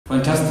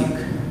Fantastic.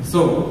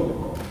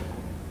 So,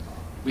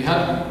 we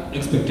had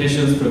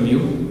expectations from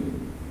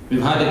you.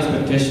 We've had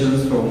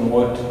expectations from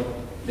what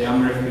the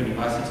AMREF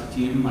University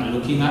team are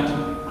looking at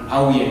and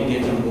how we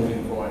engage in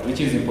moving forward, which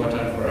is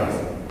important for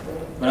us.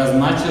 But as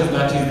much as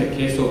that is the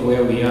case of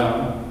where we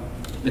are,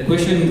 the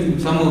question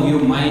some of you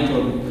might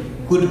or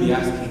could be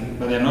asking,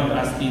 but they're not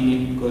asking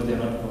it because they're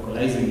not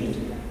vocalizing it,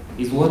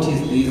 is what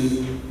is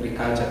this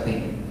Ryculture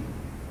thing?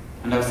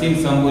 And I've seen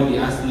somebody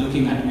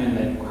looking at me and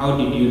like, how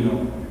did you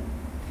know?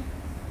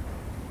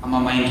 I'm a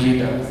mind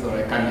reader, so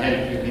I can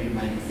help you read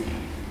minds.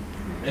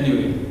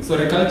 Anyway, so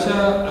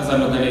Ryculture as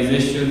an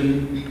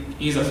organization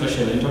is a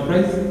social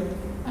enterprise,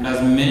 and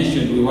as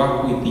mentioned, we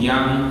work with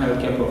young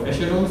healthcare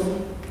professionals,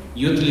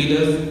 youth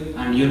leaders,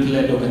 and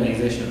youth-led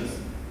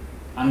organizations.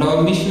 And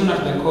our mission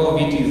at the core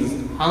of it is,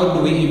 how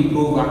do we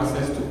improve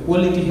access to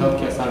quality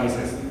healthcare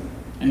services?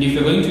 And if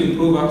you're going to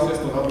improve access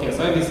to healthcare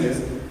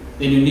services,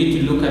 then you need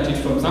to look at it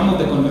from some of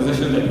the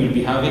conversations that we'll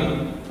be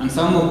having, and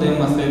some of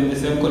them are the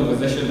same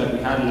conversation that we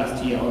had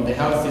last year on the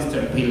health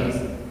system pillars.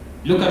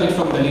 Look at it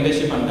from the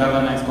leadership and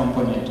governance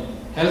component,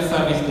 health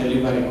service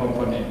delivery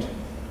component.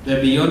 Then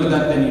beyond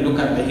that, then you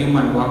look at the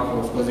human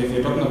workforce, because if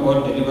you're talking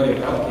about delivery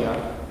of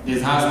healthcare,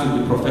 there has to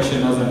be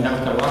professionals and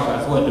healthcare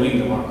workers who are doing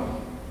the work.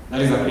 That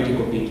is a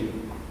critical bit.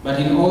 But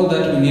in all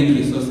that, we need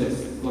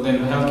resources. So then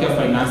healthcare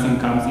financing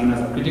comes in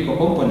as a critical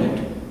component.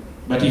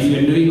 But if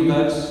you're doing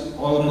that,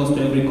 almost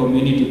every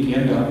community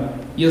ukienda,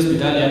 hii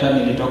hospitali hata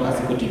nilitoka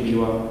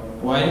sikutibiwa.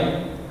 Why?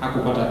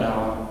 Hakupata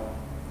dawa.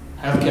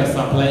 Healthcare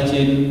supply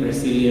chain,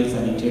 resilience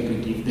and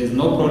integrity. If there's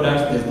no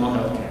products, there's no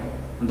healthcare.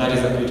 And that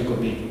is a critical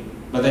bit.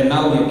 But then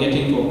now we're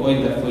getting to a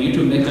point that for you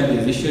to make a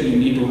decision, you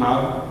need to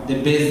have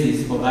the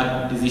basis for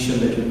that decision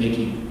that you're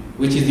making,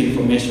 which is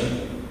information.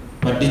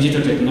 But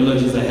digital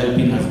technologies are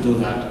helping us do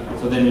that.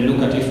 So then we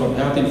look at it from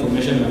health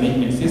information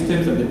management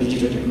systems and the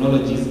digital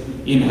technologies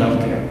in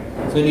healthcare.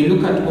 So when you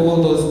look at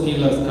all those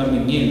pillars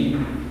coming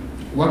in,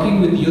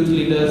 working with youth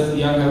leaders,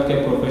 young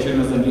healthcare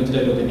professionals, and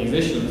youth-led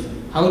organizations,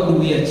 how do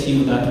we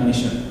achieve that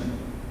mission?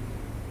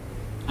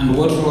 And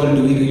what role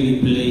do we really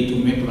play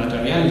to make that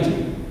a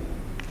reality?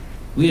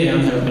 We are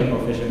young healthcare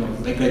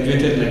professionals. I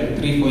graduated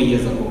like 3-4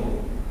 years ago.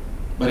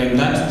 But in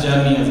that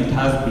journey, as it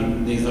has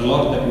been, there's a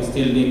lot that we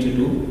still need to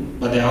do,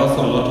 but there are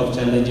also a lot of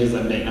challenges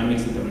and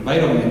dynamics in the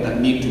environment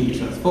that need to be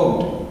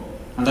transformed.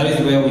 And that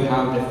is where we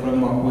have the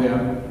framework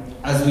where,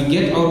 as we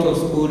get out of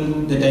school,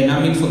 the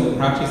dynamics of the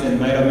practice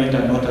environment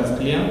are not as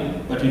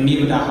clear, but we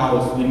need a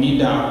house, we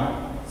need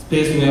a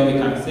space where we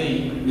can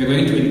say, we're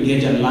going to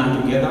engage and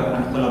learn together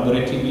and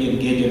collaboratively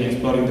engage in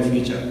exploring the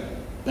future.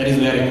 That is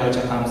where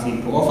Ryculture comes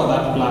in, to offer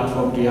that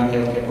platform to young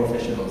healthcare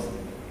professionals.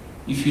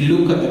 If you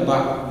look at the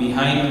back,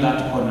 behind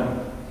that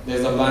corner,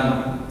 there's a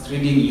banner. It's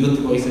reading Youth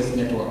Voices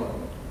Network.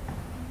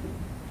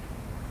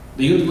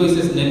 The Youth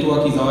Voices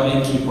Network is our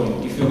entry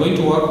point. If you're going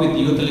to work with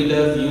youth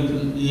leaders,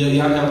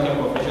 young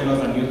healthcare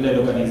professionals, and youth-led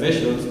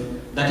organizations,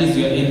 that is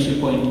your entry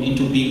point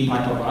into being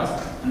part of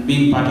us and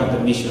being part of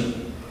the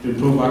mission to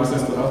improve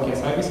access to healthcare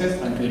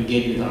services and to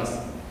engage with us.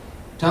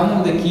 Some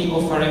of the key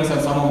offerings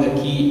and some of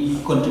the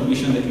key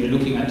contributions that we're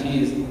looking at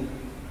is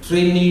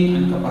training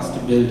and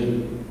capacity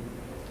building.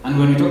 And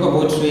when we talk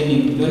about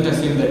training, don't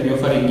assume that we're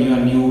offering you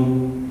a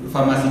new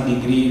pharmacy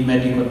degree,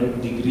 medical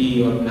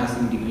degree, or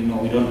nursing degree. No,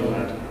 we don't do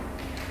that.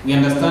 We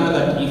understand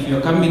that if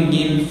you're coming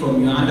in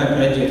from your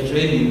undergraduate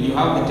training, you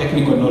have the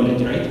technical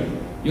knowledge, right?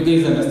 You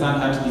guys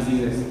understand heart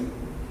diseases.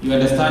 You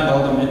understand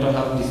all the mental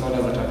health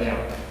disorders that are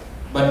there.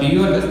 But do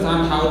you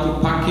understand how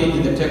to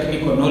package the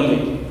technical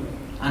knowledge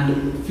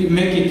and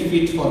make it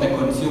fit for the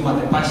consumer,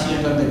 the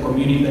patient, and the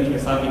community that we're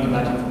serving in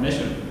that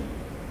information?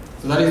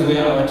 So that is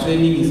where our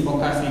training is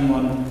focusing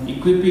on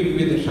equipping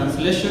with the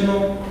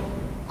translational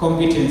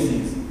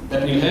competencies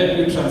that will help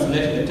you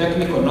translate the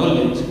technical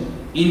knowledge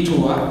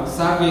into a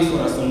service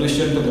or a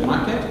solution to the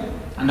market.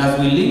 And as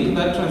we link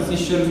that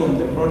transition from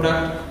the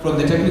product, from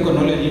the technical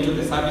knowledge into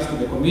the service to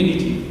the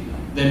community,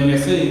 then we are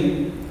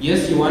saying,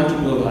 yes, you want to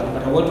do that,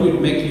 but what will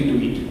make you do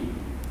it?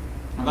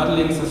 And that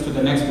links us to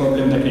the next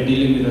problem that we're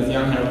dealing with as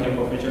young healthcare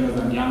professionals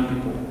and young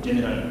people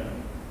generally.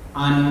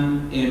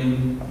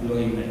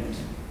 Unemployment.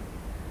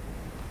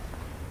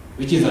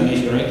 Which is an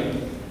issue, right?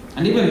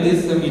 And even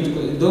this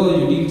summit, though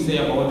you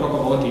didn't talk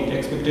about it,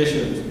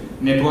 expectations,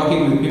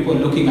 networking with people,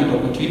 looking at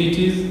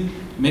opportunities,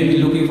 maybe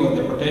looking for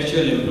the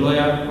potential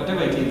employer,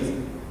 whatever it is.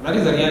 That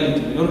is a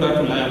reality. We don't have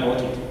to lie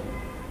about it.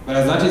 But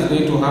as that is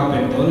going to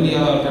happen, the only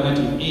other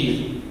alternative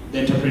is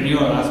the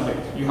entrepreneurial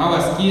aspect. You have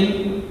a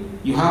skill,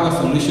 you have a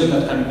solution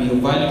that can be of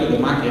value to the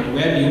market.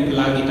 Where do you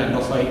plug it and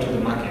offer it to the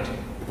market?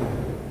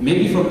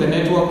 Maybe from the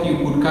network, you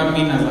could come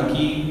in as a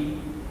key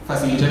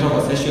facilitator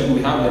of a session.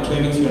 We have the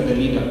trainings, you are the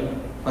leader,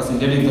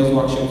 facilitating those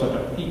workshops that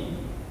are key.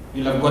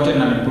 You'll have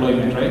gotten an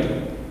employment, right?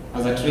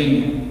 As a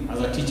trainer,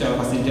 as a teacher, a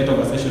facilitator of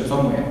a session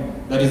somewhere,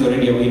 that is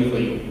already a win for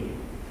you.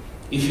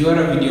 If you are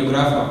a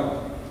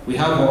videographer, we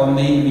have our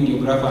main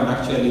videographer and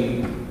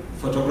actually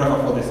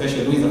photographer for the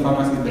session, who is a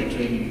pharmacist by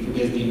training, if you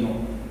guys didn't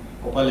know.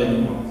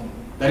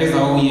 That is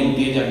how we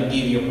engage and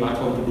give you a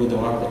platform to do the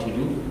work that you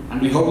do.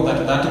 And we hope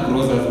that that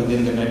grows us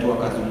within the network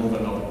as we move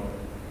along.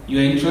 You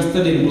are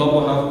interested in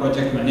global health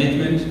project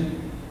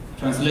management,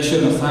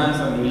 translation of science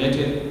and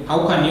related.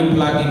 How can you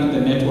plug into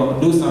the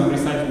network, do some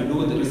research, we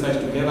do the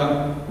research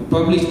together, we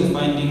publish the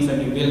findings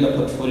and you build a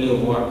portfolio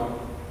of work.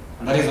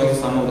 And that is also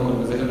some of the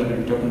conversations that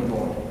we're talking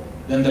about.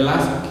 Then the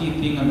last key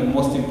thing and the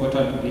most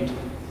important bit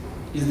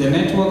is the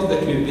networks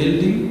that we're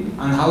building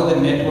and how the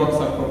networks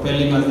are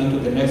propelling us into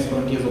the next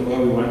frontiers of where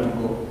we want to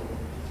go.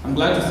 I'm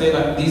glad to say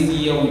that this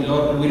year we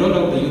rolled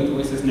out the Youth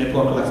Voices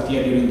Network last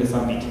year during the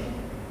summit.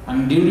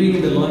 And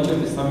during the launch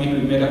of the summit,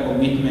 we made a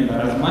commitment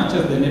that as much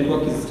as the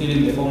network is still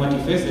in the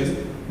formative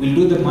phases, we'll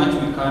do the much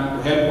we can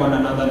to help one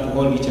another and to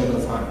hold each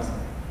other's hands.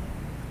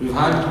 We've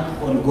had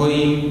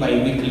ongoing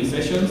bi-weekly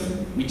sessions,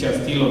 which are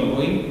still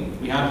ongoing.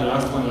 We had the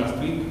last one last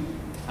week.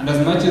 And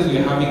as much as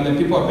we're having them,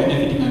 people are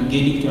benefiting and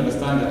gaining to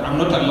understand that I'm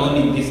not alone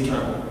in this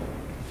struggle.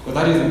 Because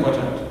that is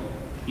important.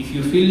 If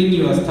you're feeling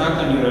you are stuck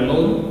and you're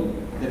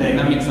alone, the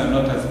dynamics are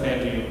not as fair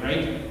to you,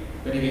 right?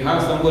 But if you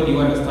have somebody who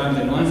understands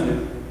the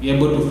nuances, you're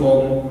able to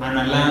form an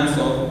alliance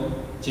of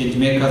change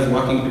makers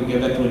working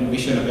together to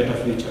envision a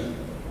better future.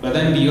 But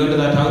then beyond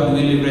that, how do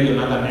we leverage on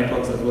other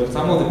networks as well?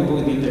 Some of the people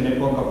within the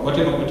network have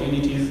gotten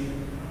opportunities,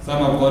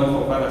 some have gone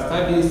for further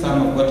studies,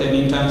 some have gotten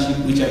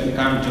internships which have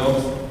become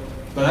jobs.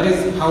 But that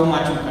is how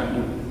much we can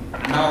do.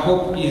 And our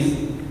hope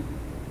is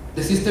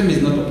the system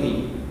is not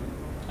okay.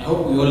 I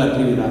hope we all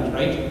agree with that,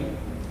 right?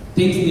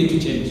 Things need to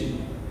change.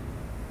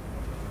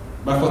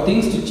 But for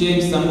things to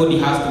change, somebody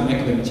has to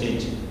make them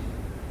change.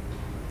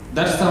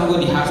 That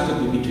somebody has to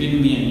be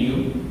between me and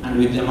you and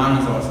with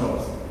amongst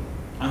ourselves.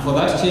 And for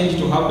that change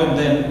to happen,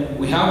 then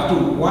we have to,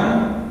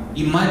 one,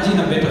 imagine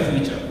a better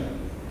future,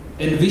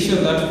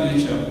 envision that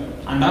future,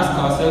 and ask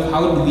ourselves,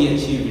 how do we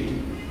achieve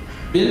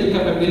it? Build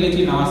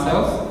capability in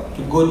ourselves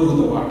to go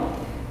do the work.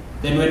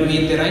 Then when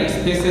we're in the right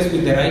spaces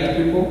with the right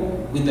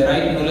people, with the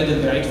right knowledge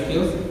and the right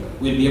skills,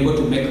 we'll be able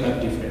to make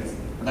that difference.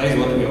 And that is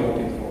what we are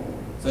hoping for.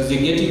 So as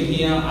you're getting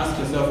here, ask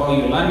yourself how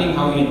you're learning,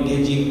 how you're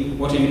engaging,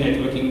 what are you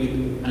networking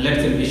with, and let's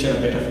envision a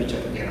better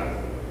future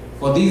together.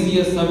 For this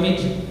year's summit,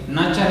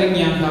 nurturing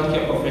young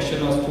healthcare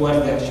professionals towards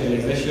the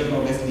actualization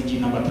of SDG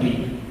number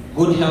 3,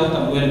 good health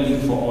and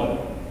well-being for all.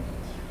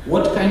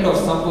 What kind of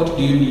support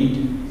do you need?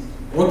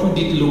 What would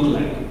it look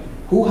like?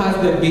 Who has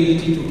the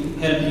ability to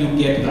help you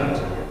get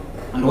that?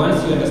 And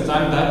once you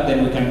understand that,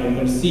 then we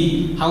can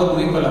see how do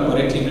we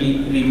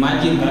collaboratively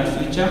reimagine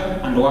that future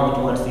and work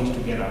towards it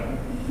together.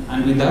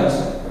 And with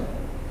that,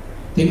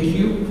 thank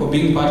you for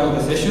being part of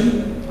the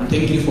session, and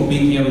thank you for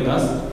being here with us.